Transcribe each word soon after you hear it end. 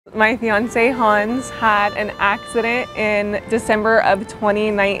My fiance Hans had an accident in December of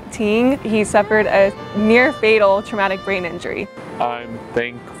 2019. He suffered a near fatal traumatic brain injury. I'm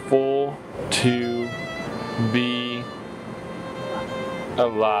thankful to be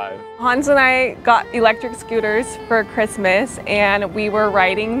alive. Hans and I got electric scooters for Christmas and we were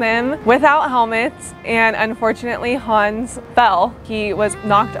riding them without helmets, and unfortunately Hans fell. He was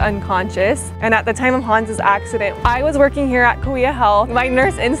knocked unconscious, and at the time of Hans's accident I was working here at Kauai Health. My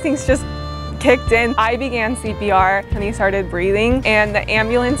nurse instincts just kicked in. I began CPR and he started breathing, and the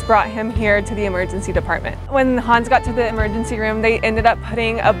ambulance brought him here to the emergency department. When Hans got to the emergency room, they ended up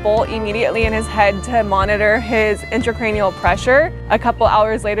putting a bolt immediately in his head to monitor his intracranial pressure. A couple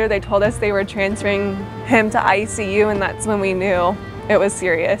hours later they told us they were transferring him to ICU, and that's when we knew it was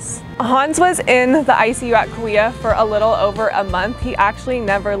serious. Hans was in the ICU at Kauai for a little over a month. He actually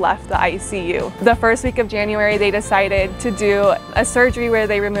never left the ICU. The first week of January, they decided to do a surgery where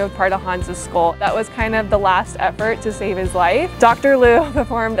they removed part of Hans's skull. That was kind of the last effort to save his life. Dr. Liu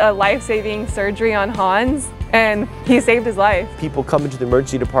performed a life-saving surgery on Hans, and he saved his life. People come into the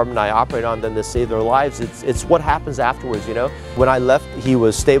emergency department, I operate on them to save their lives. It's what happens afterwards, you know? When I left, he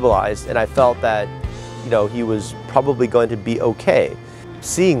was stabilized, and I felt that, you know, he was probably going to be okay.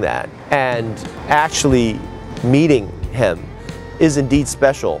 Seeing that and actually meeting him is indeed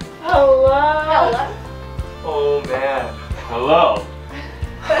special. Hello! Hello. Oh man, hello.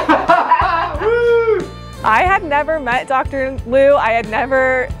 I had never met Dr. Liu. I had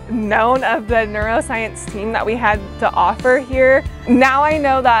never known of the neuroscience team that we had to offer here. Now I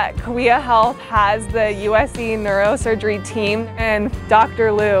know that Kauai Health has the USC neurosurgery team, and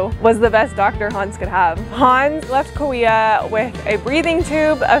Dr. Liu was the best doctor Hans could have. Hans left Kauai with a breathing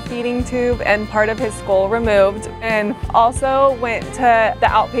tube, a feeding tube, and part of his skull removed, and also went to the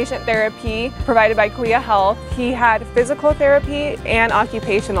outpatient therapy provided by Kauai Health. He had physical therapy and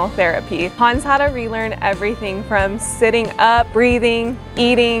occupational therapy. Hans had to relearn everything from sitting up, breathing,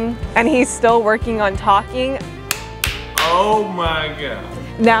 eating, and he's still working on talking. Oh my God.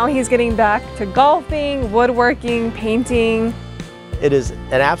 Now he's getting back to golfing, woodworking, painting. It is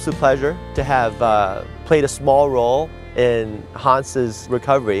an absolute pleasure to have played a small role in Hans's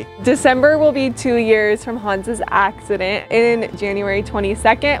recovery. December will be 2 years from Hans's accident. In January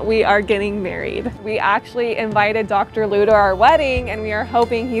 22nd, we are getting married. We actually invited Dr. Liu to our wedding, and we are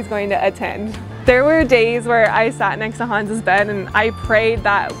hoping he's going to attend. There were days where I sat next to Hans's bed and I prayed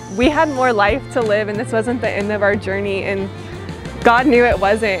that we had more life to live and this wasn't the end of our journey, and God knew it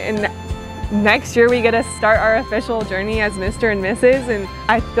wasn't. And next year we get to start our official journey as Mr. and Mrs. and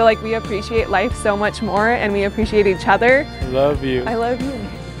I feel like we appreciate life so much more, and we appreciate each other. Love you. I love you.